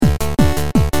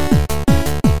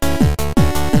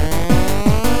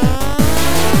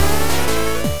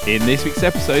this week's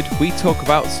episode, we talk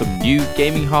about some new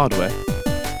gaming hardware.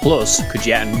 Plus, could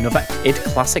yet another id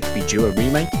classic be due a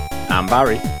remake? I'm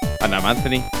Barry. And I'm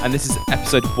Anthony, and this is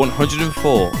episode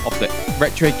 104 of the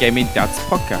Retro Gaming Dads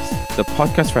podcast, the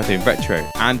podcast for everything retro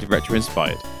and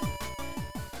retro-inspired.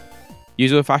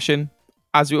 Usual fashion,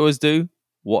 as we always do,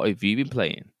 what have you been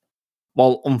playing?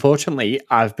 Well, unfortunately,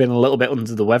 I've been a little bit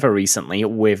under the weather recently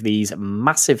with these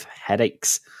massive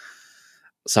headaches.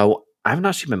 So I haven't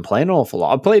actually been playing an awful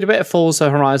lot. I played a bit of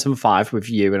Forza Horizon 5 with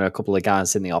you and a couple of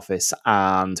guys in the office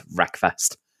and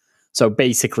Wreckfest. So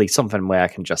basically something where I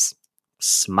can just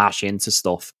smash into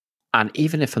stuff. And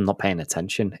even if I'm not paying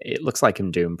attention, it looks like I'm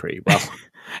doing pretty well.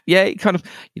 Yeah, it kind of,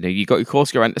 you got your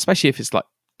course going, especially if it's like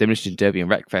Demolition Derby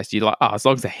and Wreckfest, you're like, as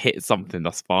long as I hit something,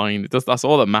 that's fine. That's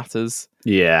all that matters.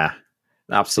 Yeah,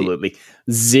 absolutely.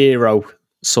 Zero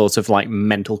sort of like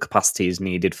mental capacity is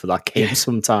needed for that game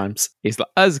sometimes. It's like,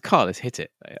 as a car, let's hit it.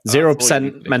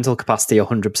 0% mental capacity,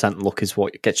 100% luck is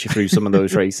what gets you through some of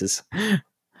those races. How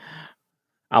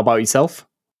about yourself?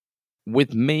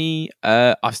 With me,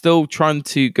 I'm still trying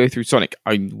to go through Sonic.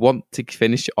 I want to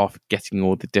finish off getting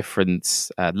all the different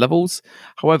levels.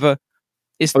 However,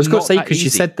 I was going to say, because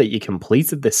you said that you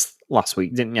completed this last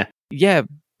week, didn't you? Yeah,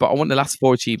 but I want the last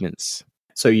 4 achievements.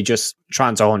 So you're just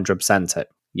trying to 100% it?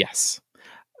 Yes.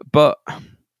 But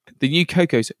the new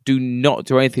Cocos do not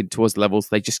do anything towards the levels.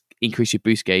 They just increase your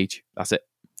boost gauge. That's it.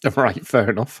 Right,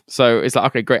 fair enough. So it's like,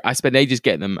 okay, great. I spent ages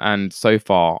getting them, and so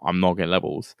far I'm not getting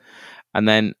levels. And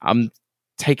then I'm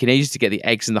taking ages to get the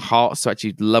eggs and the hearts to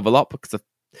actually level up because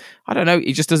I don't know.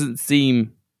 It just doesn't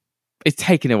seem... It's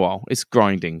taking a while. It's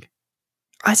grinding.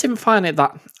 I didn't find it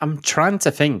that... I'm trying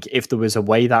to think if there was a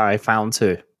way that I found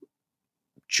to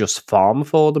just farm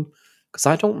for them, because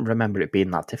I don't remember it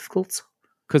being that difficult.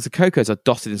 Because the Cocos are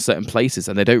dotted in certain places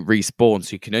and they don't respawn,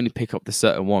 so you can only pick up the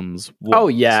certain ones once. Oh,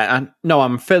 yeah. And no,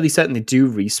 I'm fairly certain they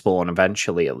do respawn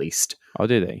eventually, at least. Oh,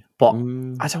 do they? But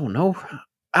I don't know.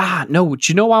 No.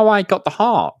 Do you know how I got the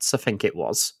hearts? I think it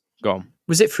was. Go on.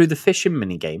 Was it through the fishing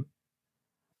minigame?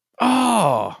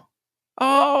 Oh,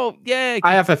 yeah.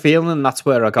 I have a feeling that's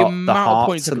where I got the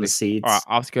hearts and the seeds. All right,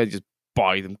 I was going to just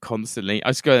buy them constantly. I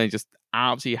was going to just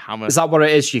absolutely hammer. Is that what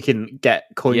it is? You can get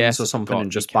coins or something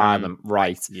and just buy them?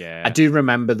 Right. Yeah. I do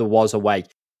remember there was a way.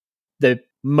 The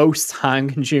most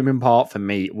time-consuming part for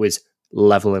me was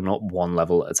leveling up one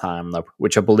level at a time, though,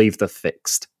 which I believe they've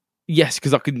fixed. Yes,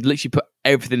 because I can literally put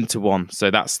everything into one, so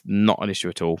that's not an issue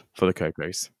at all for the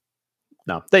Cocos.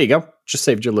 No, there you go. Just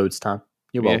saved you loads of time.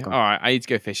 You're welcome. All right, I need to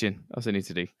go fishing. That's what I need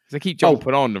to do. Because I keep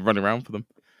jumping on and running around for them.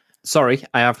 Sorry,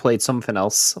 I have played something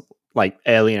else, like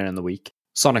earlier in the week.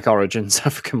 Sonic Origins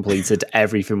have completed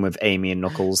everything with Amy and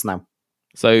Knuckles now.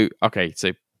 So, okay,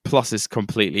 so Plus is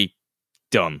completely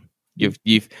done.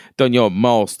 You've done your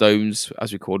milestones,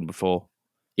 as we called them before.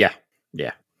 Yeah.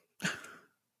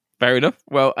 Fair enough.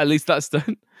 Well, at least that's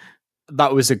done.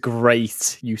 That was a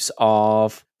great use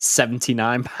of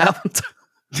 £79.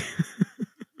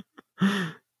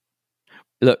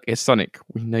 Look, it's Sonic.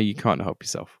 We know you can't help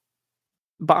yourself.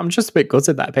 But I'm just a bit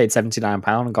gutted that I paid £79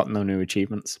 and got no new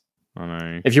achievements. I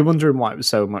know. If you're wondering why it was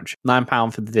so much,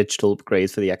 £9 for the digital upgrade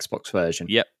for the Xbox version.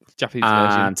 Yep, Japanese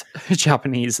version. And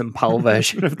Japanese and PAL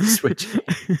version of the Switch.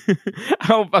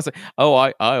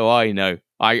 I know.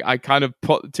 I kind of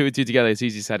put 2 and 2 together as soon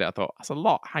as you said it. I thought, that's a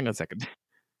lot. Hang on a second.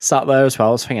 Sat there as well.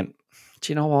 I was thinking,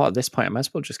 do you know what? At this point, I might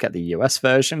as well just get the US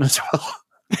version as well.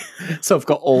 So I've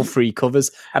got all 3 covers.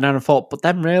 And then I thought, but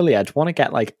then really, I'd want to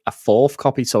get like a 4th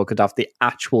copy so I could have the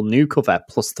actual new cover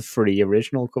plus the 3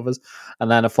 original covers.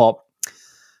 And then I thought,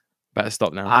 better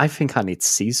stop now. I think I need to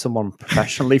see someone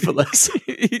professionally for this.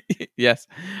 Yes.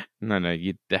 No,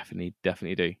 you definitely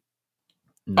do.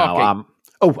 No,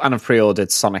 okay. And I've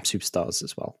pre-ordered Sonic Superstars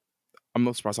as well. I'm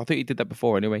not surprised. I thought you did that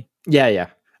before anyway. Yeah.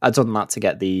 I've done that to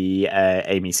get the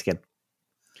Amy skin.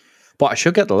 But I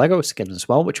should get the Lego skin as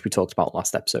well, which we talked about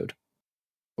last episode.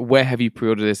 Where have you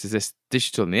pre-ordered this? Is this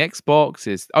digital on the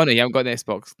Xbox? Oh, no, you haven't got an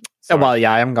Xbox. Sorry. Well,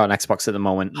 yeah, I haven't got an Xbox at the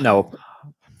moment. No,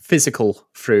 physical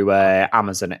through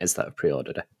Amazon it is that I've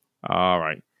pre-ordered it. All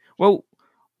right. Well,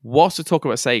 whilst we're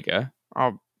talking about Sega,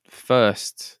 our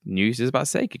first news is about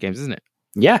Sega games, isn't it?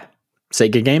 Yeah,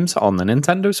 Sega games on the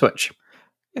Nintendo Switch.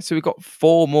 Yeah, so we've got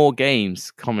 4 more games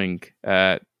coming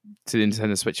to the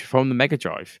Nintendo Switch from the Mega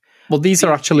Drive. Well, these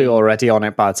are actually already on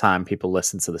it by the time people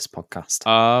listen to this podcast.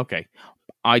 Okay.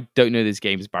 I don't know these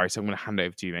games, Barry, so I'm going to hand it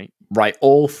over to you, mate. Right,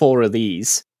 all 4 of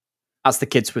these, as the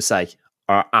kids would say,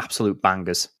 are absolute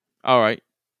bangers. All right.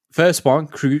 First one,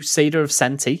 Crusader of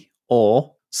Senti,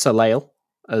 or Soleil,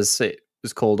 as it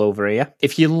was called over here.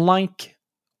 If you like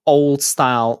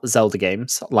old-style Zelda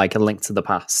games, like A Link to the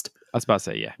Past, I was about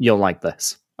to say, yeah. You'll like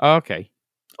this. Oh, okay.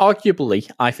 Arguably,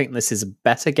 I think this is a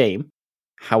better game.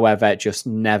 However, it just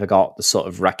never got the sort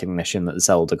of recognition that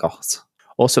Zelda got.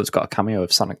 Also, it's got a cameo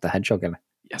of Sonic the Hedgehog in it.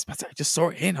 Yes, but I just saw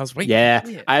it in. I was waiting. Yeah,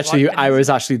 to see it. I was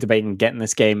actually debating getting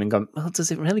this game and going, well,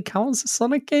 does it really count as a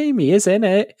Sonic game? He is in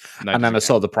it. No, And then I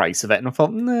saw the price of it and I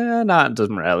thought, nah, it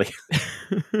doesn't really.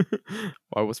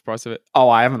 Why was the price of it? Oh,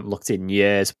 I haven't looked in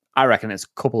years. I reckon it's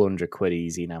a couple £100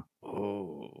 easy now.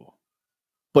 Oh.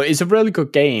 But it's a really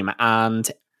good game. And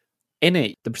in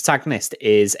it, the protagonist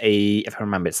is if I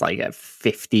remember, it's like a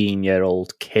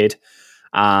 15-year-old kid.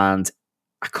 And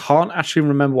I can't actually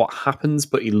remember what happens,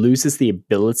 but he loses the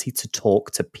ability to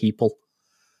talk to people.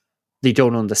 They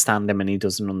don't understand him and he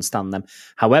doesn't understand them.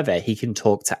 However, he can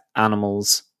talk to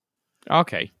animals.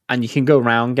 Okay. And you can go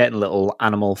around getting little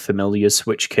animal familiars,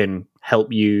 which can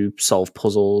help you solve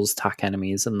puzzles, attack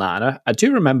enemies, and that. And I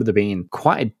do remember there being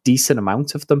quite a decent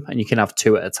amount of them, and you can have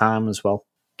 2 at a time as well.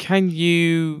 Can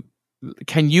you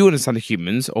understand the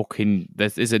humans, or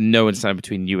is there no understanding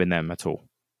between you and them at all?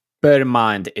 Bear in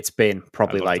mind, it's been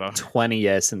probably like 20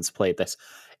 years since I played this.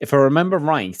 If I remember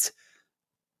right,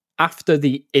 after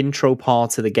the intro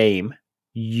part of the game,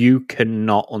 you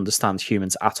cannot understand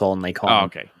humans at all, and they can't. Oh,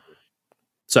 okay.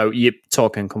 So you're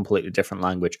talking completely different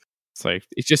language. So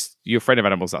it's just you're afraid of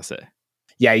animals, that's it?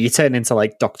 Yeah, you turn into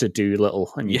like Dr.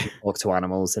 Dolittle and you can talk to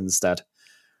animals instead.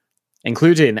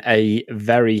 Including a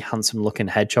very handsome-looking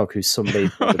hedgehog who's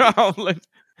sunbathed.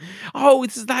 Oh,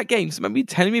 it's that game. So remember you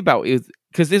telling me about it,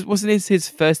 because this wasn't his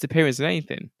first appearance in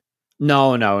anything.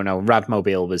 No.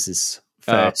 Radmobile was his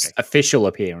first official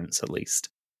appearance, at least.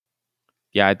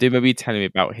 Yeah, I do remember you telling me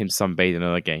about him sunbathing in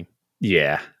another game.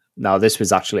 Yeah. No, this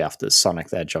was actually after Sonic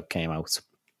the Hedgehog came out.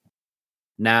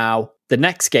 Now, the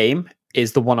next game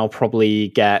is the one I'll probably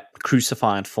get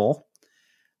crucified for.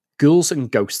 Ghouls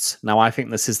and Ghosts. Now, I think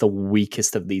this is the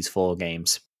weakest of these 4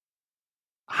 games.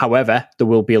 However, there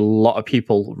will be a lot of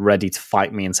people ready to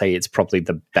fight me and say it's probably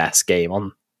the best game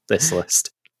on this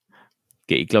list.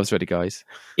 Get your gloves ready, guys.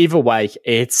 Either way,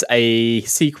 it's a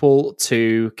sequel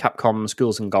to Capcom's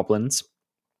Ghouls and Goblins.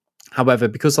 However,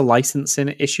 because of licensing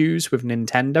issues with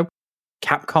Nintendo,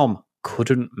 Capcom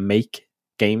couldn't make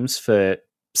games for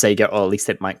Sega, or at least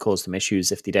it might cause them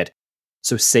issues if they did.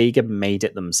 So Sega made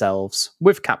it themselves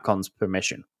with Capcom's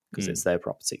permission, because it's their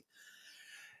property.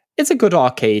 It's a good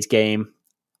arcade game.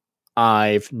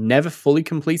 I've never fully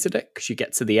completed it, because you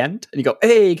get to the end and you go,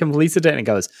 hey, completed it. And it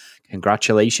goes,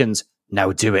 congratulations,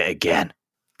 now do it again.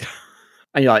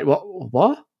 And you're like,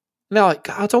 what? And they're like,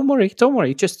 oh, don't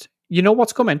worry. Just, you know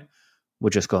what's coming. We're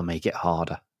just going to make it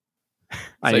harder.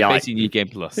 And so basically New Game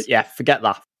Plus. Yeah, forget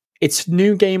that. It's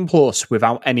New Game Plus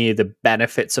without any of the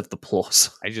benefits of the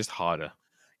plus. It's just harder.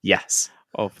 Yes.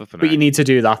 Oh, but you need to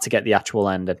do that to get the actual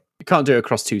ending. You can't do it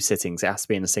across 2 sittings. It has to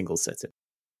be in a single sitting.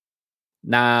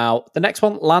 Now, the next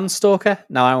one, Landstalker.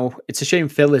 Now, it's a shame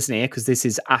Phil isn't here, because this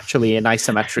is actually an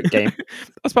isometric game. I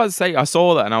was about to say, I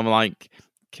saw that and I'm like,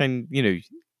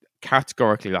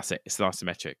 categorically, that's it. It's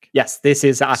isometric. Yes, this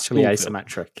is actually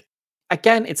isometric.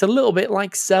 Again, it's a little bit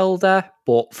like Zelda,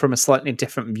 but from a slightly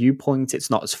different viewpoint. It's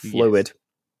not as fluid. Yes.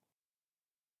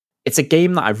 It's a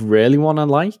game that I really want to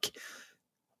like,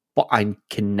 but I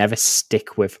can never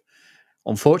stick with.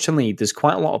 Unfortunately, there's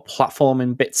quite a lot of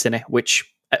platforming bits in it,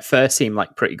 which at first seem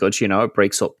like pretty good. You know, it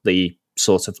breaks up the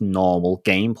sort of normal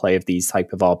gameplay of these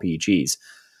type of RPGs.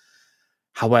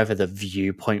 However, the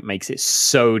viewpoint makes it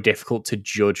so difficult to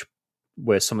judge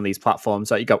where some of these platforms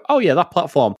that you go, oh yeah, that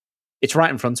platform, it's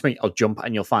right in front of me. I'll jump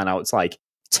and you'll find out it's like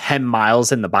 10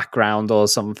 miles in the background or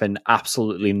something,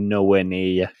 absolutely nowhere near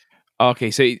you. Okay,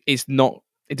 so it doesn't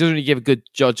really give a good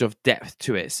judge of depth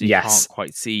to it, so you can't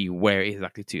quite see where it is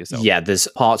exactly to yourself. Yeah, there's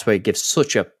parts where it gives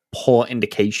such a poor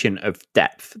indication of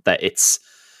depth that it's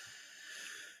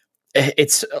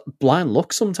blind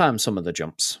luck sometimes, some of the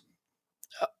jumps.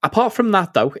 Apart from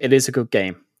that, though, it is a good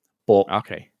game. But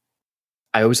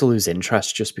I always lose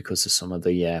interest just because of some of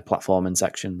the platforming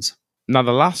sections. Now,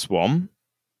 the last one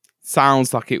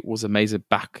sounds like it was amazing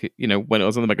back, when it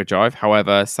was on the Mega Drive.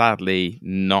 However, sadly,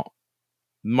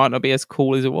 might not be as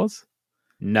cool as it was.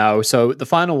 No, so the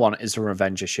final one is The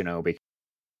Revenge of Shinobi.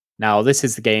 Now, this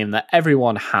is the game that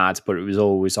everyone had, but it was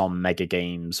always on Mega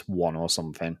Games 1 or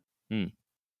something.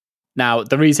 Now,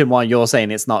 the reason why you're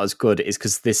saying it's not as good is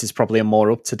because this is probably a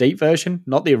more up-to-date version,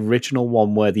 not the original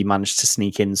one where they managed to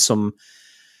sneak in some,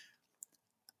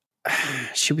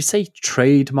 should we say,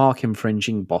 trademark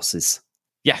infringing bosses.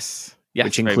 Yes,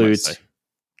 which includes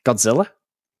Godzilla,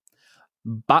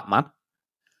 Batman,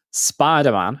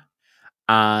 Spider-Man,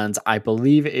 and I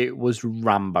believe it was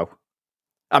Rambo.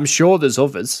 I'm sure there's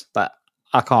others that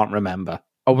I can't remember.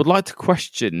 I would like to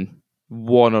question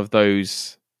one of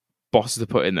those bosses to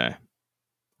put in there.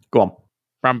 Go on.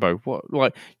 Rambo, what,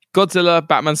 like Godzilla,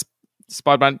 Batman,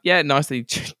 Spider-Man? Yeah, nicely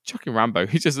chucking Rambo.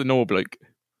 He's just a normal bloke.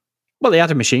 Well, he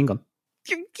had a machine gun.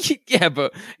 Yeah,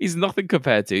 but he's nothing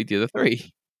compared to the other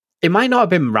three. It might not have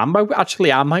been Rambo.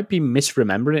 Actually, I might be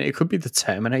misremembering it. It could be the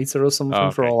Terminator or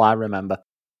something for all I remember.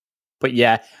 But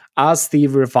yeah, as they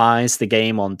revised the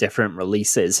game on different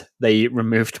releases, they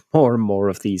removed more and more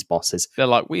of these bosses. They're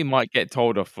like, we might get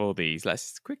told off for these.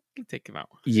 Let's quickly take them out.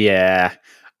 Yeah.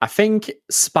 I think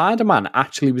Spider-Man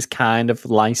actually was kind of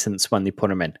licensed when they put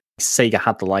him in. Sega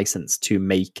had the license to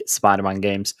make Spider-Man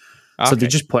games. So they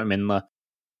just put him in there.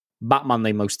 Batman,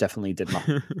 they most definitely did not.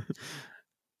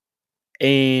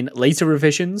 In later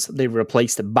revisions, they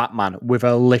replaced Batman with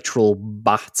a literal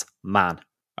Batman.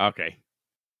 Okay.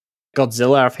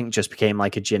 Godzilla, I think, just became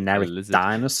like a generic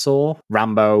dinosaur.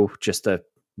 Rambo, just a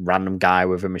random guy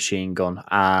with a machine gun.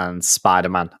 And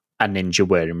Spider-Man, a ninja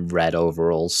wearing red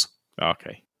overalls.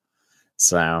 Okay.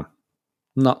 So,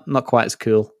 not quite as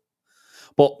cool.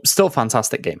 But still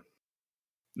fantastic game.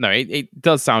 No, it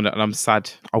does sound, and I'm sad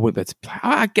I wouldn't be able to play.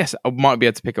 I guess I might be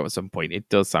able to pick up at some point. It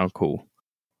does sound cool.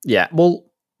 Yeah, well,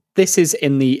 this is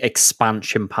in the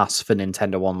expansion pass for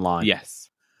Nintendo Online. Yes.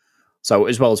 So,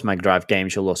 as well as Mega Drive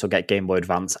games, you'll also get Game Boy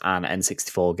Advance and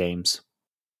N64 games.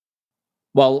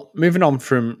 Well, moving on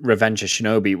from Revenge of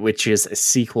Shinobi, which is a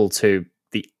sequel to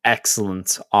the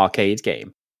excellent arcade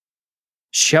game,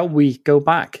 shall we go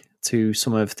back to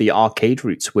some of the arcade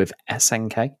roots with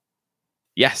SNK?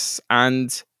 Yes,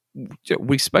 and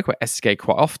we spoke about SNK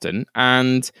quite often,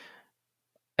 and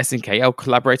SNK are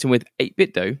collaborating with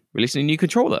 8BitDo, releasing a new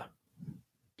controller.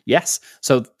 Yes,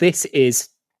 so this is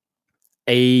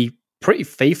a pretty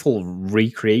faithful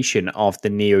recreation of the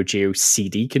Neo Geo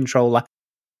CD controller,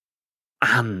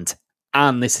 and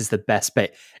this is the best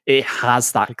bit, it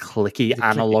has that clicky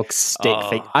analog stick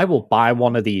thing. I will buy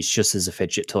one of these just as a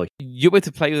fidget toy. You'll be able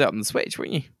to play with that on the Switch,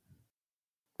 won't you?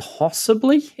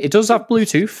 Possibly. It does have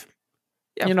Bluetooth.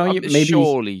 Yeah,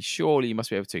 maybe surely you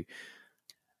must be able to.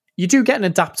 You do get an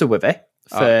adapter with it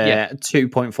for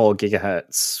 2.4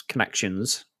 gigahertz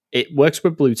connections. It works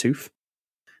with Bluetooth.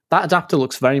 That adapter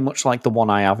looks very much like the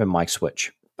one I have in my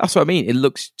Switch. That's what I mean. It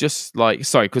looks just like,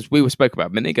 sorry, because we spoke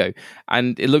about a minute ago,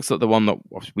 and it looks like the one that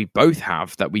we both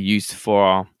have that we used for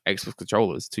our Xbox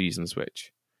controllers to use on the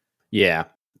Switch. Yeah.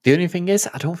 The only thing is,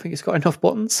 I don't think it's got enough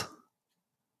buttons.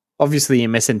 Obviously, you're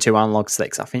missing 2 analog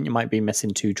sticks. I think you might be missing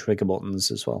 2 trigger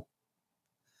buttons as well.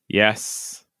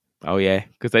 Yes. Oh, yeah.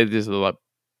 Because they just look like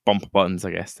bumper buttons, I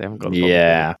guess. They haven't got the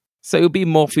button. So it'll be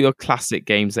more for your classic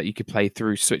games that you could play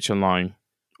through Switch Online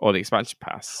or the expansion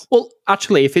pass. Well,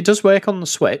 actually, if it does work on the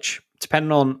Switch,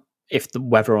 depending on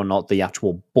whether or not the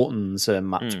actual buttons are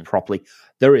mapped properly,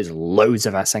 there is loads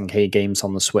of SNK games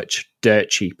on the Switch, dirt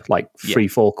cheap, like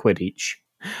 3-4 quid each.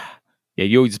 Yeah,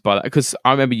 you'll just buy that because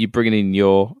I remember you bringing in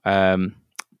your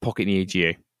Pocket Neo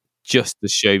Geo just to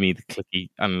show me the clicky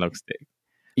analog stick.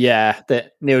 Yeah,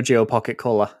 the Neo Geo Pocket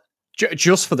Color,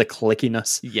 just for the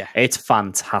clickiness. Yeah, it's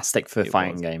fantastic for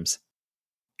fighting games.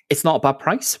 It's not a bad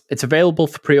price. It's available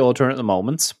for pre-order at the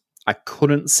moment. I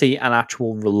couldn't see an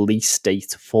actual release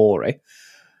date for it,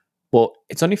 but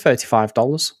it's only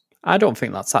 $35. I don't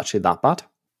think that's actually that bad.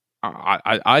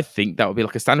 I think that would be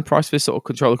like a standard price for this sort of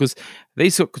controller because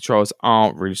these sort of controllers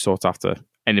aren't really sought after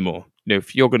anymore. You know,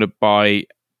 if you're going to buy,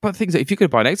 but things like if you're going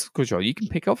to buy an Xbox controller, you can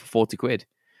pick up for 40 quid.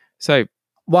 So,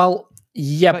 well,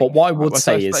 yeah, but what I would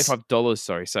say is $35.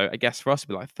 Sorry, so I guess for us it'd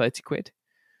be like 30 quid.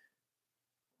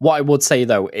 What I would say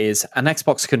though is an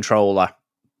Xbox controller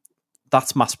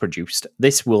that's mass produced.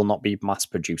 This will not be mass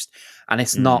produced, and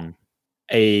it's not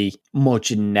a more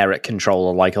generic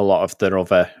controller like a lot of the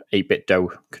other 8BitDo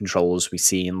controllers we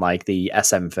see in like the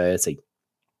SM30.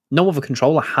 No other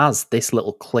controller has this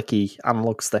little clicky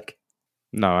analog stick.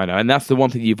 No, I know. And that's the one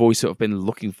thing you've always sort of been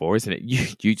looking for, isn't it?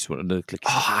 You just want another clicky stick.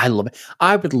 Oh, I love it.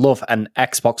 I would love an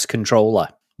Xbox controller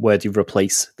where you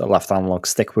replace the left analog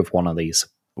stick with one of these.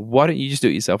 Why don't you just do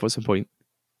it yourself at some point?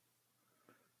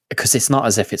 Because it's not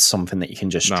as if it's something that you can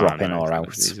just drop in or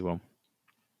out.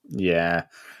 Yeah.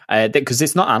 Because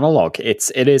it's not analog.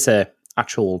 It is a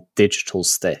actual digital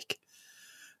stick.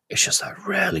 It's just a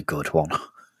really good one.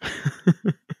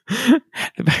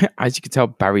 As you can tell,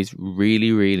 Barry's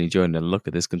really, really enjoying the look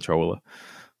of this controller.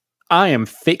 I am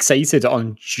fixated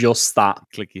on just that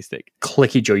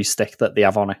clicky joystick that they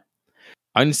have on it.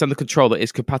 I understand the controller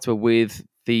is compatible with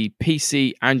the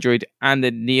PC, Android, and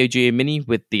the Neo Geo Mini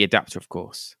with the adapter, of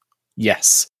course.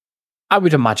 Yes. I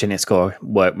would imagine it's going to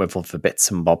work with other bits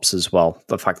and bobs as well.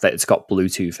 The fact that it's got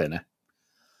Bluetooth in it.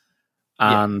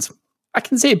 And I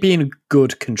can see it being a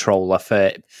good controller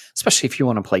for, especially if you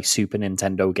want to play Super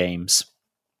Nintendo games.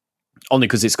 only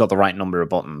because it's got the right number of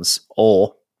buttons,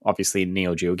 or obviously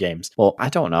Neo Geo games. But I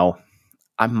don't know.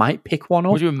 I might pick one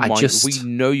up. What do you mean, we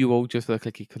know you all just for a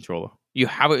clicky controller. You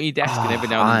have it on your desk, and every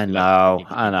now and then.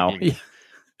 I know. You'd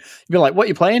be like, "What are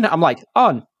you playing?" I'm like,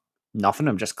 "Oh, nothing.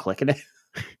 I'm just clicking it."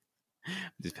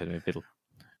 Just playing a fiddle.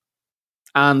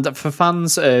 And for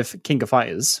fans of King of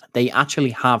Fighters, they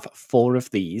actually have 4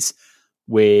 of these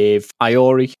with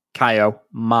Iori, Kaio,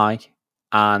 Mai,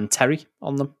 and Terry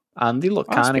on them. And they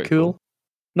look kind of cool.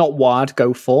 Not what I'd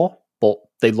go for, but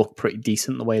they look pretty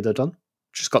decent the way they're done.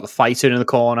 Just got the fighter in the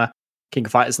corner, King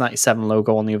of Fighters 97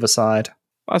 logo on the other side.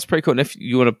 That's pretty cool. And if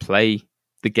you want to play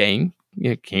the game,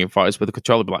 King of Fighters with a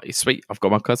controller, be like, sweet, I've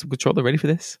got my custom controller ready for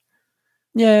this.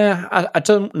 Yeah, I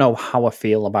don't know how I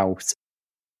feel about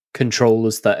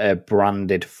controllers that are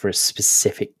branded for a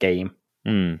specific game.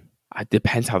 It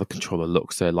depends how the controller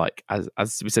looks. So, like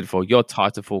as we said before, your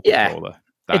Titanfall controller.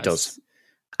 It does.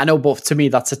 I know, but to me,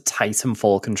 that's a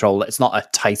Titanfall controller. It's not a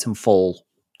Titanfall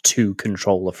 2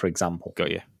 controller, for example.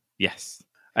 Got you. Yes.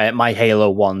 My Halo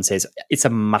 1 says it's a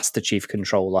Master Chief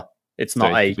controller. It's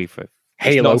not a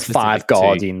Halo 5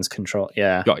 Guardians controller.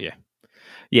 Yeah. Got you.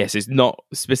 Yes, it's not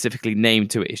specifically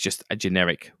named to it. It's just a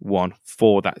generic one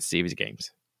for that series of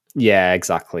games. Yeah,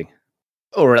 exactly.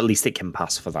 Or at least it can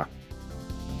pass for that.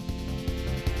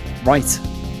 Right.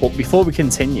 But before we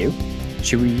continue,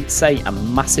 should we say a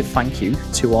massive thank you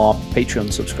to our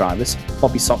Patreon subscribers,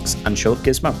 Bobby Socks and Short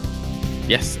Gizmo?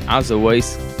 Yes, as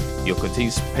always, your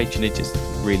continuous patronage is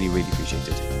really, really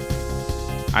appreciated.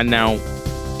 And now,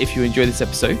 if you enjoy this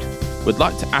episode, we'd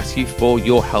like to ask you for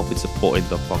your help in supporting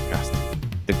the podcast.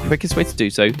 The quickest way to do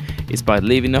so is by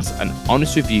leaving us an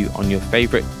honest review on your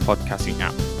favourite podcasting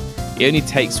app. It only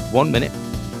takes 1 minute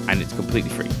and it's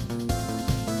completely free.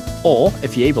 Or,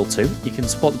 if you're able to, you can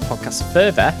support the podcast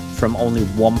further from only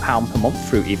 £1 per month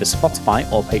through either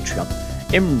Spotify or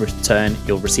Patreon. In return,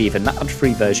 you'll receive an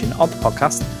ad-free version of the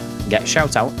podcast and get a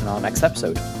shout out in our next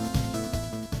episode.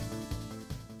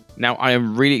 Now, I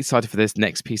am really excited for this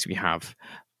next piece we have.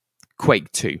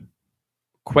 Quake 2.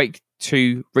 Quake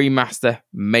 2 Remaster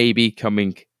may be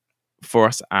coming for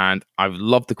us, and I've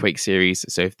loved the Quake series,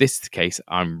 so if this is the case,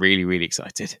 I'm really, really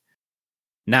excited.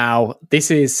 Now, this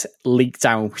is leaked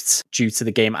out due to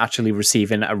the game actually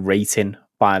receiving a rating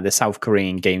by the South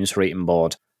Korean Games Rating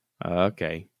Board.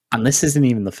 Okay. And this isn't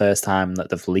even the first time that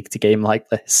they've leaked a game like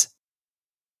this.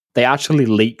 They actually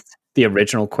leaked the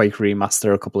original Quake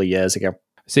Remaster a couple of years ago.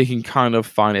 So you can kind of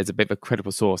find it as a bit of a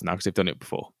credible source now because they've done it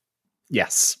before.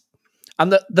 Yes.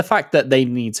 And the fact that they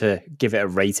need to give it a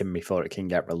rating before it can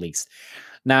get released.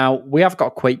 Now, we have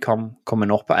got QuakeCon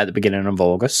coming up at the beginning of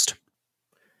August.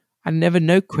 I never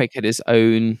know Quake had its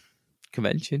own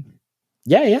convention.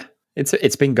 Yeah.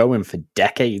 It's been going for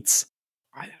decades.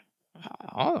 I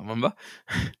don't remember.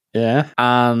 Yeah.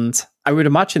 And I would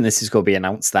imagine this is going to be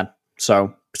announced then.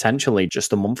 So potentially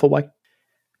just a month away.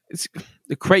 It's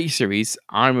the Quake series.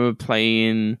 I remember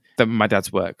playing my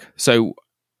dad's work. So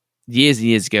years and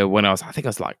years ago, when I think I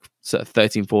was like sort of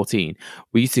 13, 14,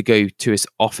 we used to go to his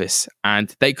office,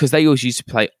 and because they always used to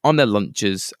play on their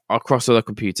lunches across all their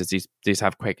computers. They used to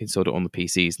have Quake installed on the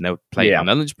PCs, and they would play it on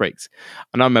their lunch breaks.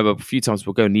 And I remember a few times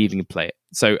we'll go in the evening and play it.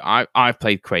 So I've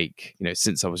played Quake,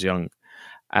 since I was young,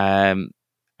 and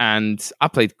I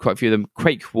played quite a few of them.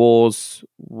 Quake Wars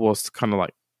was kind of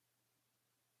like,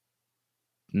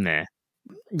 nah.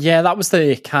 Yeah, that was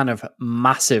the kind of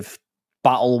massive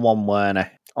battle one, weren't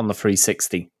it, on the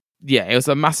 360? Yeah, it was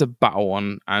a massive battle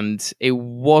one, and it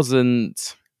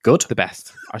wasn't good. The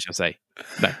best, I should say.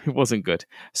 No, it wasn't good.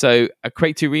 So a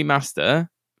Quake 2 remaster,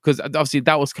 because obviously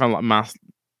that was kind of like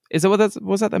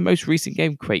was that the most recent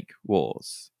game, Quake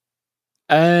Wars?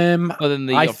 Other than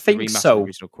I think so.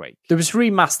 Original Quake. There was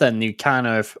remaster, and you kind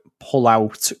of pull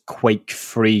out Quake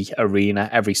 3 Arena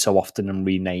every so often and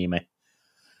rename it.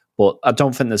 But I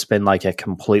don't think there's been like a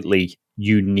completely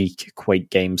unique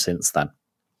Quake game since then.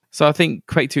 So I think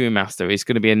Quake 2 Remaster is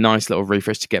going to be a nice little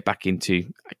refresh to get back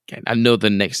into, again, another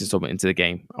next installment into the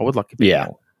game. I would like a bit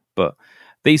more. But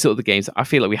these sort of the games, I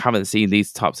feel like we haven't seen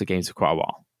these types of games for quite a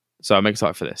while. So I'm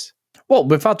excited for this. Well,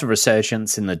 we've had a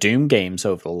resurgence in the Doom games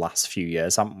over the last few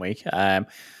years, haven't we?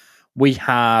 We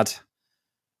had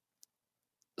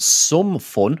some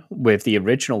fun with the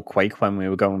original Quake when we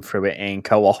were going through it in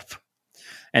co-op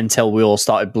until we all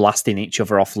started blasting each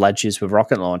other off ledges with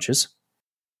rocket launchers.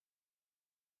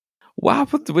 What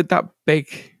happened with that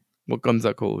big... What gun's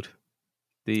that called?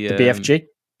 The BFG?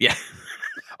 Yeah.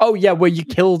 Oh, yeah, where you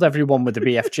killed everyone with the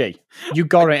BFG. You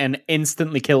got it and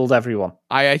instantly killed everyone.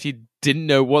 I actually didn't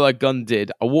know what that gun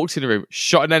did. I walked in the room,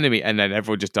 shot an enemy, and then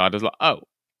everyone just died. I was like, oh.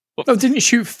 No, didn't you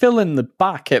shoot Phil in the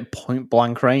back at point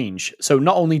blank range? So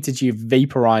not only did you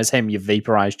vaporize him, you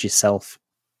vaporized yourself.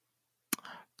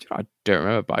 I don't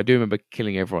remember, but I do remember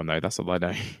killing everyone, though. That's all I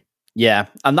know. Yeah,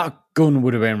 and that gun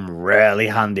would have been really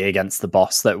handy against the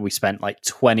boss that we spent like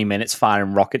 20 minutes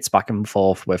firing rockets back and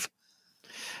forth with.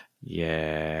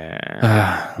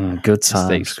 Yeah. Good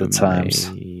times, good times.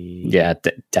 Yeah,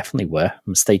 definitely were.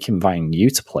 Mistake inviting you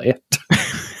to play it.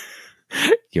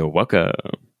 You're welcome.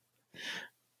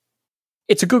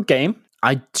 It's a good game.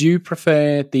 I do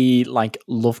prefer the like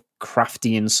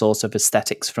Lovecraftian sort of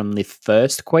aesthetics from the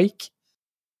first Quake.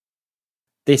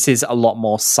 This is a lot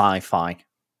more sci-fi.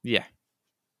 Yeah.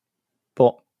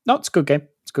 But no, it's a good game.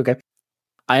 It's a good game.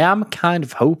 I am kind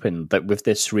of hoping that with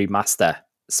this remaster,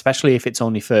 especially if it's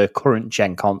only for current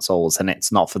gen consoles and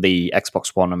it's not for the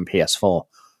Xbox One and PS4,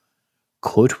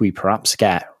 could we perhaps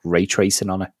get ray tracing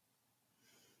on it?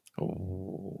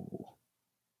 Oh.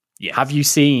 Yeah. Have you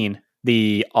seen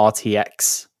the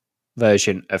RTX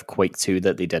version of Quake 2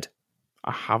 that they did?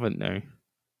 I haven't, no.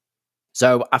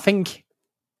 So I think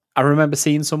I remember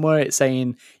seeing somewhere it's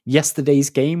saying yesterday's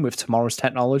game with tomorrow's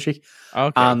technology.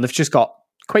 Okay. And they've just got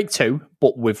Quake 2,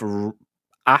 but with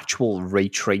actual ray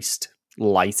traced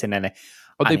lighting in it.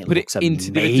 Oh, they put it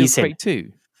into the original Quake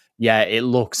 2? Yeah, it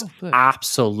looks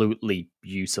absolutely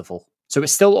beautiful. So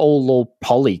it's still all low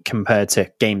poly compared to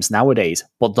games nowadays,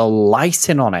 but the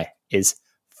lighting on it is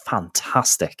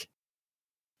fantastic.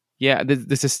 Yeah,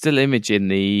 there's a still image in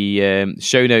the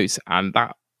show notes, and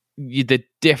that the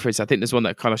difference, I think there's one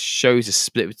that kind of shows a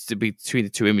split between the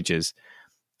two images,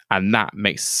 and that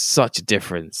makes such a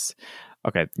difference.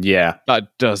 Okay, yeah, that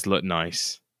does look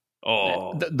nice.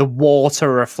 Oh, the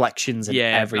water reflections and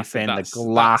everything, the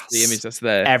glass, that's the image that's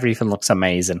there. Everything looks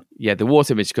amazing. Yeah, the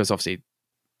water image, because obviously,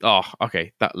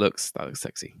 okay, that looks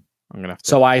sexy. I'm gonna have to.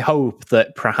 So I hope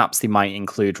that perhaps they might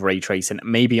include ray tracing,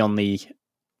 maybe on the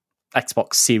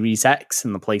Xbox Series X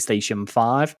and the PlayStation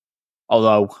 5.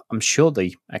 Although I'm sure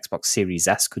the Xbox Series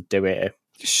S could do it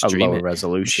at a lower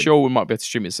resolution. I'm sure we might be able to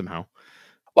stream it somehow.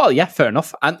 Well, yeah, fair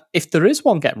enough. And if there is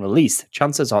one getting released,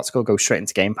 chances are it's going to go straight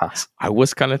into Game Pass. I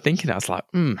was kind of thinking, I was like,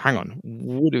 hang on,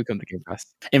 would it come to Game Pass?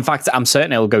 In fact, I'm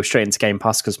certain it'll go straight into Game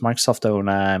Pass because Microsoft own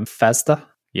Bethesda.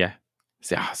 Yeah.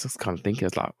 See, I was just kind of thinking, I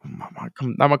was like,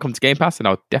 that might come to Game Pass and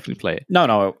I'll definitely play it.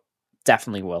 No, it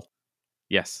definitely will.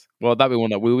 Yes. Well, that'll be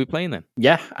one that we'll be playing then.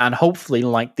 Yeah, and hopefully,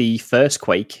 like the first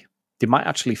Quake, they might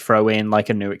actually throw in like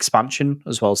a new expansion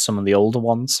as well as some of the older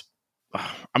ones.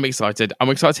 I'm excited. I'm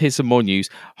excited to hear some more news.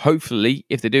 Hopefully,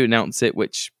 if they do announce it,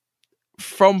 which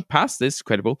from past is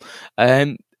credible,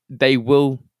 they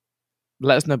will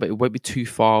let us know, but it won't be too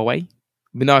far away. It'd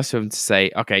be nice for them to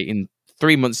say, okay, in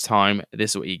 3 months' time,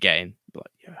 this is what you're getting. Like,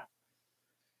 yeah.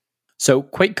 So,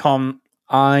 QuakeCon,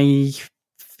 I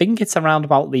think it's around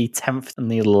about the 10th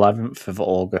and the 11th of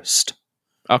August.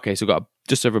 Okay, so we've got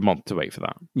just over a month to wait for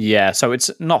that. Yeah, so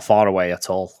it's not far away at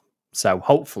all. So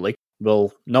hopefully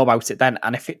we'll know about it then.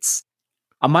 And if it's...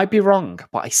 I might be wrong,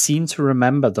 but I seem to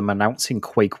remember them announcing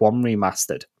Quake 1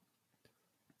 Remastered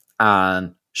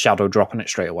and Shadow dropping it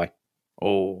straight away.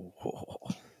 Oh.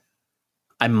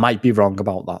 I might be wrong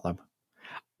about that, though.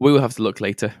 We will have to look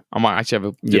later. I might actually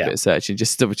have do a bit of searching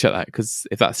just to double check that, because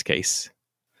if that's the case,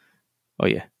 oh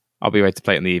yeah, I'll be ready to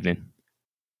play it in the evening.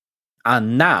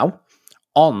 And now,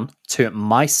 on to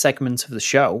my segment of the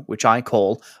show, which I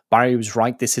call Barry was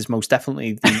right, this is most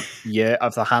definitely the year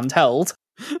of the handheld.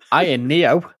 I and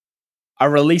Neo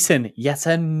are releasing yet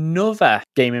another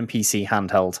gaming PC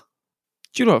handheld.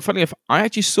 Do you know what? Funny enough, I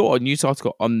actually saw a news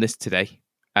article on this today.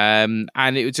 And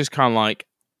it was just kind of like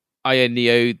Aya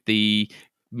Neo, the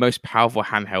most powerful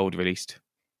handheld released.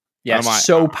 Yeah, like,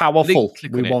 so powerful,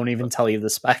 we won't even tell you the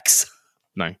specs.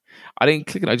 No, I didn't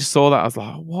click it. I just saw that. I was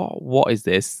like, what is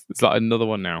this? It's like another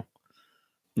one now.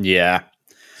 Yeah.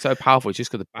 So powerful, it's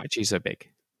just because the battery's so big.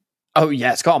 Oh,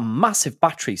 yeah, it's got a massive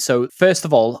battery. So, first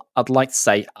of all, I'd like to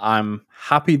say I'm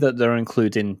happy that they're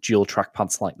including dual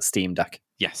trackpads like the Steam Deck.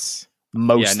 Yes.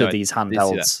 Most of these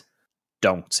handhelds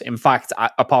don't. In fact,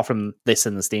 apart from this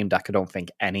and the Steam Deck, I don't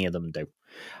think any of them do.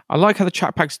 I like how the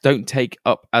trackpads don't take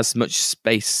up as much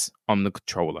space on the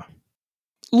controller.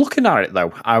 Looking at it,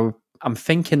 though, I'm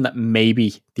thinking that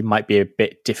maybe they might be a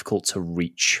bit difficult to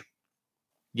reach.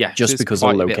 Yeah, just because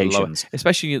of locations.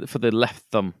 Especially for the left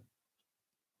thumb.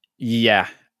 Yeah.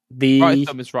 The right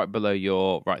thumb is right below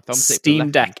your right thumb.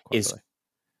 Steam Deck is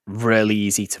really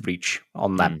easy to reach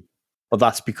on them. But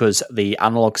that's because the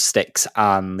analog sticks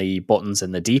and the buttons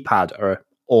and the D-pad are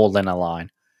all in a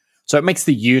line. So it makes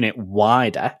the unit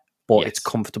wider, but it's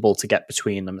comfortable to get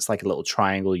between them. It's like a little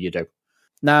triangle you do.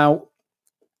 Now,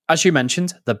 As you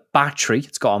mentioned, the battery,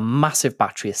 it's got a massive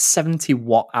battery, a 70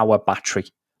 watt hour battery.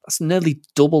 That's nearly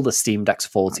double the Steam Deck's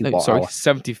 40 No, watt sorry, hour.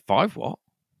 75 watt?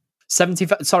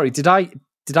 75. Sorry, did I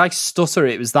stutter?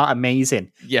 It was that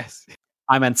amazing. Yes.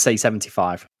 I meant to say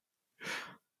 75.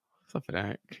 Something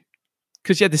like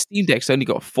because the Steam Deck's only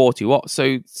got 40 watts, so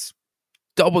it's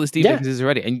double the Steam Deck is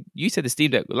already. And you said the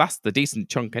Steam Deck lasts a decent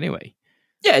chunk anyway.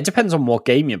 Yeah, it depends on what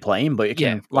game you're playing, but it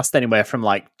can last anywhere from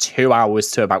like 2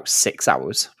 hours to about 6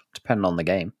 hours, depending on the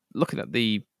game. Looking at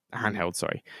the handheld,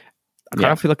 I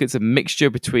kind of feel like it's a mixture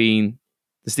between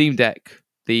the Steam Deck,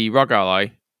 the ROG Ally,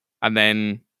 and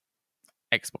then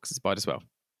Xbox is buyed as well.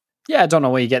 Yeah, I don't know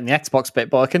where you're getting the Xbox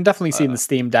bit, but I can definitely see the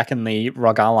Steam Deck and the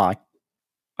ROG Ally.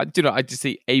 I do not. I just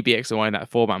see ABXY in that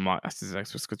format. I'm like, that's just an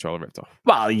Xbox controller ripped off.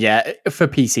 Well, yeah, for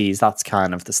PCs, that's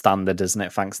kind of the standard, isn't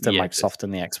it? Thanks to Microsoft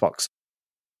and the Xbox.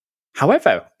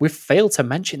 However, we've failed to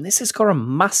mention this has got a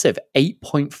massive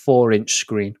 8.4 inch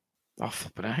screen. Oh,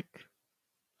 flipping heck.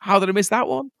 How did I miss that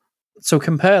one? So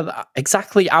compare that.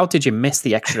 Exactly how did you miss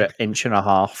the extra inch and a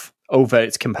half over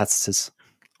its competitors?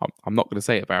 I'm not going to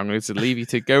say it, but I'm going to leave you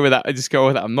to go with that. I just go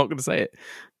with that. I'm not going to say it.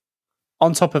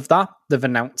 On top of that, they've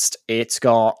announced it's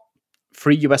got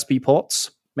 3 USB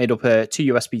ports made up of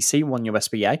 2 USB-C, 1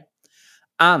 USB-A,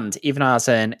 and even has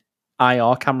an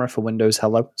IR camera for Windows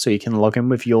Hello, so you can log in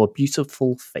with your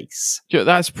beautiful face. Yeah,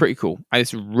 that's pretty cool. And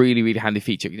it's a really, really handy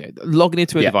feature. Logging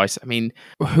into a device, I mean,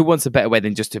 who wants a better way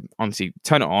than just to honestly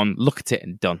turn it on, look at it,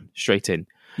 and done, straight in?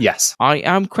 Yes. I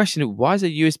am questioning, why is a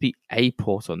USB-A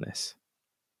port on this?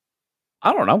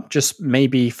 I don't know, just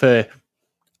maybe for...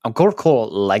 I'm going to call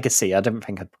it legacy. I didn't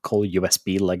think I'd call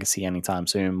USB legacy anytime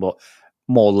soon, but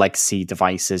more legacy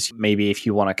devices. Maybe if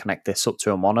you want to connect this up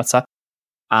to a monitor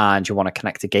and you want to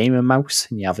connect a gaming mouse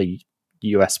and you have a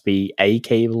USB-A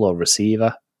cable or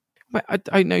receiver. But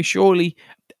I know, surely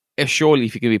if you're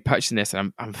going to be purchasing this,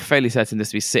 and I'm fairly certain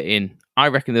this will be sitting, I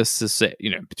reckon this will sit,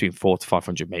 between $400 to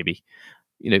 $500 maybe,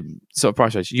 sort of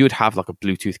price range. You would have like a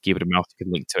Bluetooth keyboard and mouse you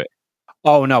can link to it.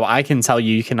 Oh no, I can tell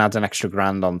you can add an extra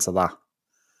 $1,000 onto that.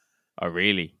 Oh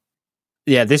really?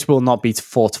 Yeah, this will not be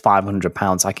 £400 to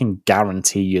 £500. I can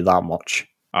guarantee you that much.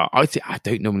 I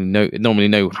don't normally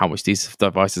know how much these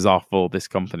devices are for this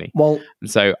company. Well,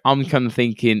 and so I'm kind of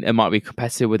thinking it might be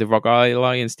competitive with the ROG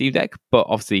Ally and Steam Deck, but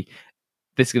obviously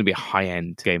this is going to be a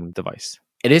high-end gaming device.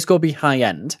 It is going to be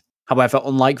high-end. However,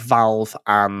 unlike Valve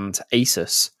and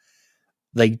Asus,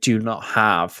 they do not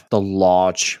have the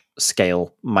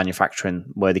large-scale manufacturing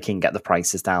where they can get the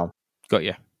prices down. Got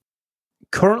you.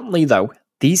 Currently, though,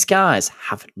 these guys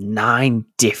have 9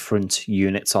 different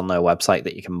units on their website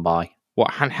that you can buy.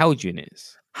 What, handheld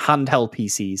units? Handheld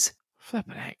PCs.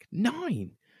 Flippin' heck,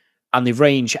 9? And they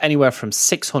range anywhere from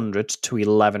 $600 to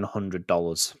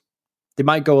 $1,100. They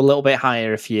might go a little bit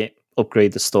higher if you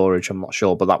upgrade the storage, I'm not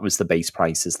sure, but that was the base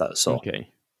prices that I saw. Okay.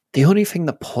 The only thing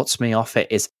that puts me off it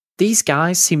is these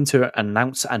guys seem to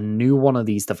announce a new one of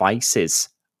these devices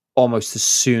almost as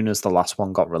soon as the last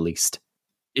one got released.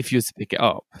 If you were to pick it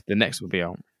up, the next will be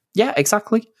out. Yeah,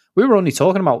 exactly. We were only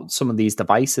talking about some of these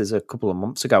devices a couple of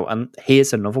months ago, and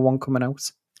here's another one coming out.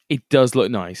 It does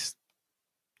look nice.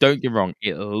 Don't get wrong,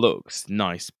 it looks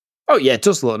nice. Oh yeah, it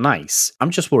does look nice. I'm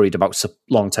just worried about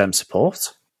long-term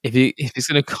support. If it's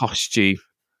going to cost you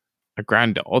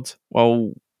 $1,000 odd,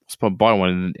 well, buy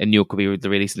one and you'll be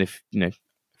released in a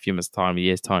few months' time, a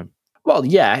year's time. Well,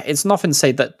 yeah, it's nothing to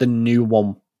say that the new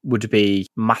one would be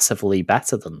massively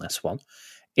better than this one.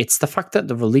 It's the fact that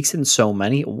they're releasing so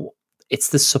many. It's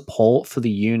the support for the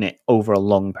unit over a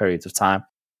long period of time.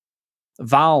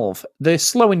 Valve, they're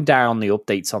slowing down the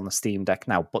updates on the Steam Deck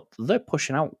now, but they're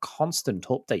pushing out constant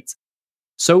updates.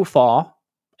 So far,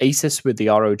 Asus with the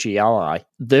ROG Ally,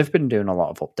 they've been doing a lot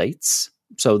of updates,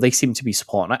 so they seem to be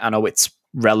supporting it. I know it's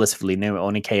relatively new. It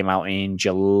only came out in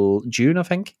June, I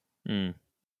think. Mm.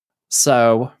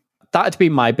 So that'd be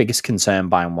my biggest concern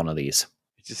buying one of these.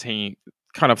 Just seeing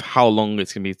kind of how long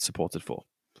it's going to be supported for.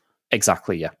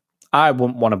 Exactly, yeah. I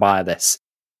wouldn't want to buy this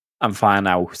and find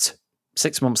out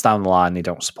 6 months down the line they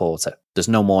don't support it. There's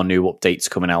no more new updates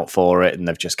coming out for it, and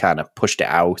they've just kind of pushed it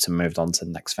out and moved on to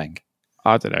the next thing.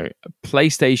 I don't know.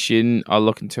 PlayStation are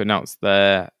looking to announce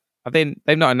they've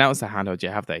not announced their handheld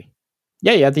yet, have they?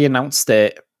 Yeah, they announced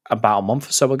it about a month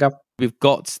or so ago. We've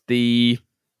got the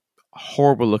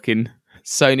horrible looking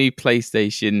Sony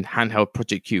PlayStation handheld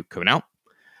Project Q coming out.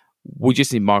 We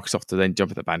just need Microsoft to then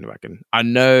jump at the bandwagon. I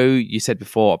know you said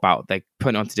before about they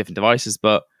putting it onto different devices,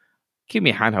 but give me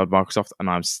a handheld, Microsoft, and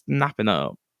I'm snapping that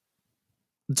up.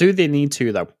 Do they need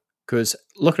to, though? Because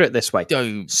look at it this way.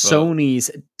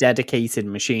 Sony's dedicated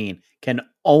machine can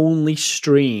only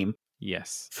stream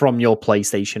yes from your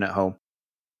PlayStation at home.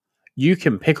 you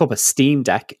can pick up a Steam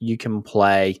Deck. You can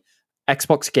play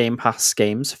Xbox Game Pass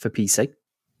games for PC.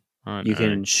 You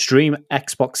can stream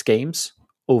Xbox games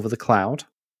over the cloud.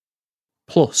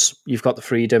 Plus, you've got the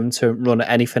freedom to run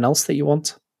anything else that you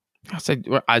want. I said,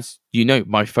 as you know,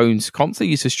 my phone's constantly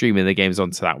used to streaming the games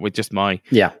onto that with just my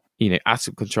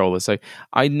asset controller. So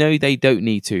I know they don't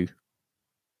need to,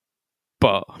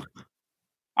 but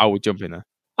I would jump in there.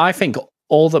 I think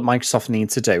all that Microsoft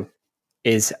needs to do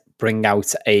is bring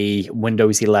out a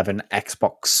Windows 11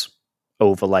 Xbox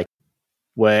overlay.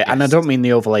 And I don't mean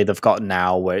the overlay they've got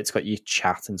now where it's got your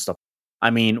chat and stuff.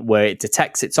 I mean where it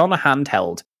detects it's on a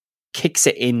handheld, kicks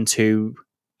it into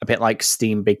a bit like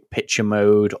Steam Big Picture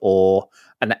mode or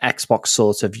an Xbox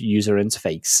sort of user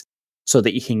interface so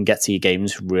that you can get to your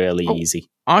games really easy.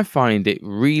 I find it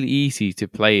really easy to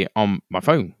play on my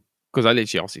phone because I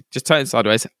literally obviously just turn it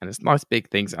sideways and it's nice big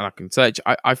things and I can search.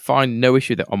 I find no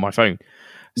issue with it on my phone.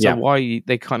 So why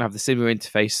they can't have the similar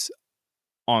interface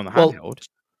on the handheld? Well,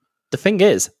 the thing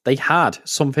is, they had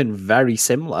something very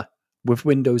similar with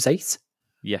Windows 8.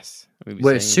 Yes.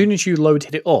 Where as soon as you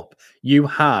loaded it up, you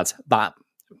had that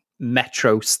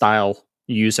Metro-style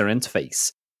user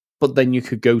interface. But then you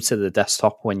could go to the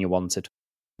desktop when you wanted.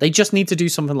 They just need to do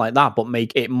something like that, but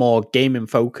make it more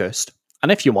gaming-focused.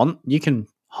 And if you want, you can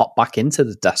hop back into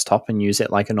the desktop and use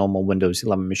it like a normal Windows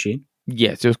 11 machine.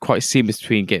 Yeah, so it was quite seamless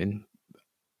between getting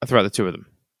throughout the two of them.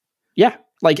 Yeah.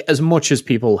 Like, as much as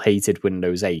people hated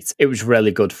Windows 8, it was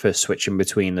really good for switching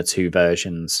between the two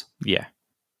versions. Yeah.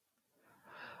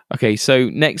 Okay, so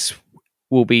next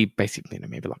will be basically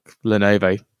maybe like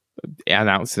Lenovo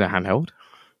announcing a handheld.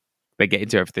 They get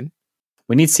into everything.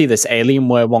 We need to see this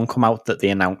Alienware one come out that they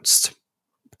announced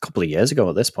a couple of years ago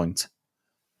at this point.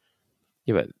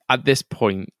 Yeah, but at this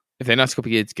point, if they announced a couple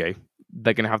of years ago,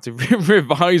 they're going to have to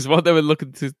revise what they were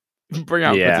looking to bring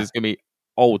out because it's going to be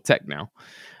old tech now.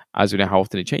 As we know how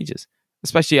often it changes,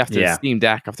 especially after the Steam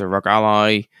Deck, after ROG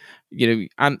Ally,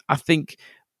 and I think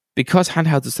because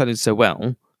handhelds are selling so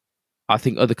well, I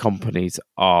think other companies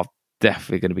are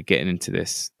definitely going to be getting into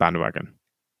this bandwagon.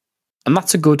 And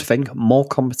that's a good thing. More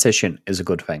competition is a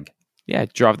good thing. Yeah,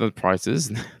 drive down the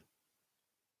prices.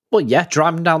 Well, yeah,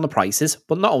 driving down the prices,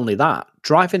 but not only that,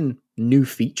 driving new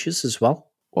features as well.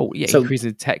 Well, yeah,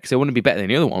 increasing tech. So it wouldn't be better than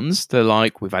the other ones. They're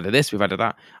like, we've added this, we've added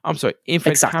that. I'm sorry,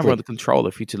 infrared camera on the controller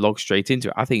for you to log straight into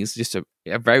it. I think it's just a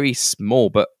very small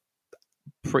but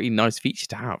pretty nice feature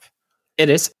to have. It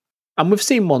is. And we've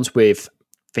seen ones with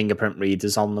fingerprint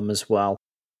readers on them as well.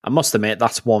 I must admit,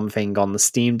 that's one thing on the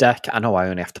Steam Deck. I know I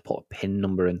only have to put a PIN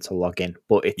number in to log in,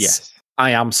 but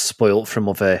I am spoilt from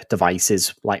other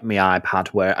devices like my iPad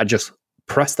where I just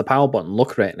press the power button,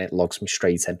 look at it, and it logs me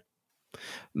straight in.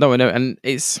 No, I know, and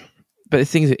but the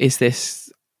thing is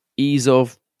this ease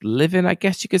of living, I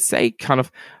guess you could say, kind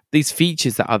of these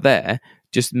features that are there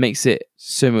just makes it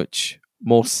so much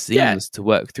more seamless to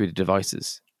work through the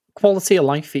devices. Quality of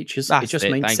life features, it just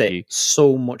makes it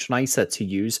so much nicer to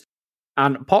use.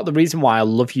 And part of the reason why I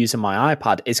love using my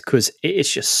iPad is because it is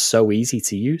just so easy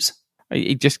to use.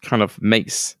 It just kind of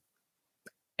makes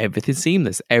everything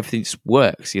seamless. Everything just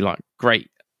works. You're like, great.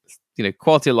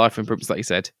 Quality of life improvements, like you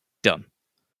said, done.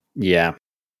 Yeah.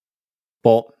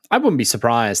 But I wouldn't be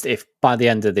surprised if by the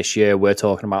end of this year we're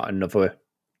talking about another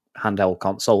handheld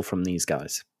console from these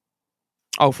guys.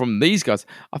 Oh, from these guys?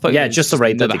 I thought just the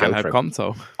rate that they go through.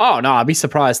 Console. Oh, no, I'd be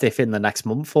surprised if in the next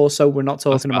month or so we're not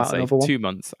talking about another one. 2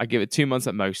 months. I give it 2 months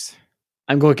at most.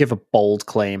 I'm going to give a bold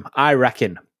claim. I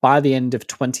reckon by the end of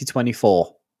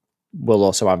 2024, we'll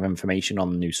also have information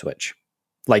on the new Switch.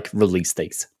 Like release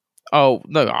date. Oh,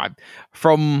 no.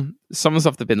 From some of the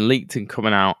stuff that's been leaked and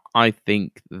coming out, I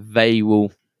think they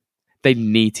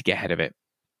need to get ahead of it.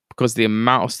 Because the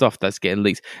amount of stuff that's getting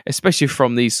leaked, especially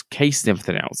from these cases and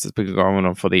everything else that's been going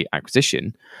on for the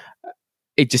acquisition,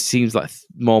 it just seems like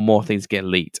more and more things get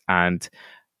leaked. And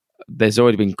there's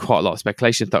already been quite a lot of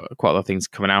speculation, quite a lot of things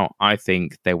coming out. I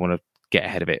think they want to get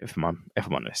ahead of it, if I'm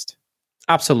honest.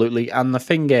 Absolutely. And the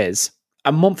thing is,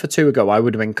 a month or two ago, I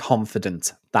would have been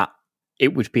confident that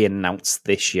it would be announced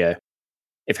this year.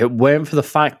 If it weren't for the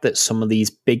fact that some of these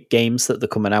big games that they're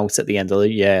coming out at the end of the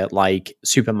year, like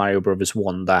Super Mario Bros.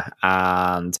 Wonder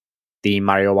and the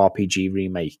Mario RPG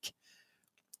remake,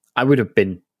 I would have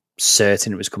been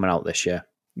certain it was coming out this year.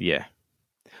 Yeah.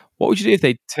 What would you do if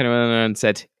they turned around and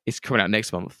said, it's coming out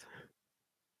next month?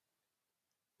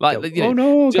 Like, oh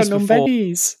no, got no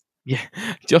babies. Yeah,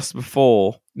 just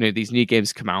before these new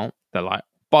games come out, they're like,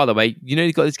 by the way,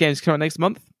 you've got these games coming out next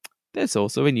month? There's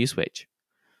also a new Switch.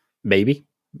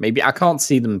 Maybe I can't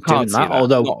see them doing that.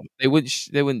 Although they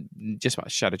wouldn't just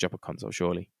about shadow drop a console,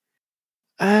 surely.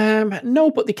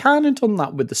 No, but they kind of done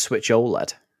that with the Switch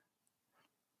OLED.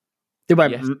 They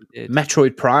went, Yes, they did.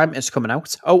 Metroid Prime is coming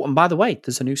out. Oh, and by the way,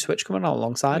 there's a new Switch coming out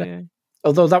alongside it. Yeah.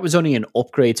 Although that was only an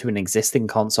upgrade to an existing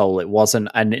console, it wasn't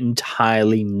an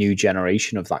entirely new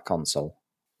generation of that console.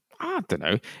 I don't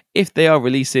know if they are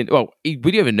releasing. Well, we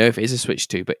don't even know if it is a Switch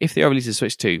 2, but if they are releasing a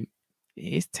Switch 2, it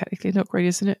is technically an upgrade,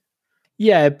 isn't it?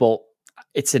 Yeah, but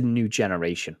it's a new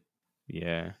generation.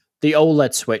 Yeah. The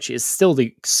OLED Switch is still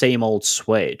the same old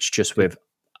Switch, just with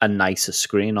a nicer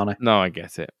screen on it No, I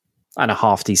get it. and a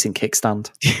half decent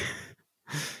kickstand.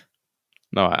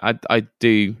 No, I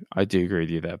do agree with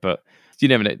you there, but you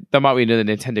never know. There might be another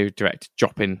Nintendo Direct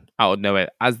dropping out of nowhere,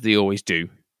 as they always do.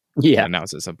 Yeah.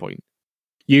 Announce at some point.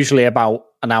 Usually about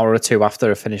an hour or two after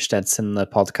I finished editing the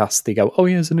podcast, they go, "Oh,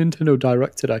 yeah, there's a Nintendo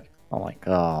Direct today." I'm like,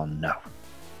 "Oh no!"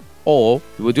 Or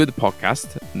we'll do the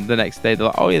podcast, and the next day they're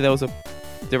like, "Oh yeah, there was a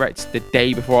Direct the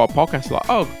day before our podcast." We're like,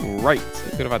 "Oh great,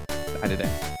 we could have had it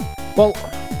there." Well,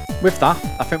 with that,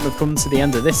 I think we've come to the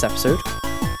end of this episode.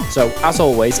 So, as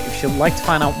always, if you'd like to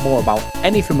find out more about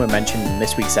anything we mentioned in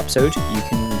this week's episode, you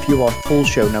can view our full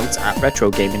show notes at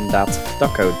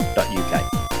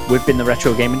retrogamingdads.co.uk. We've been the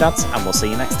Retro Gaming Dads, and we'll see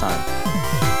you next time.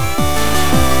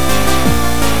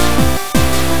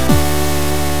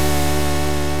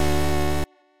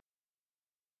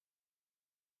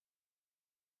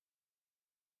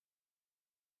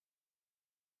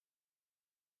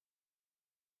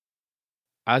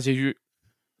 As usual.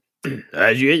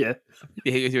 Yeah.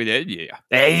 Yeah.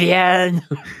 Alien!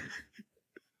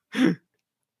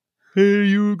 Hey,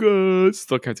 you guys.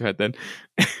 Still came to head then.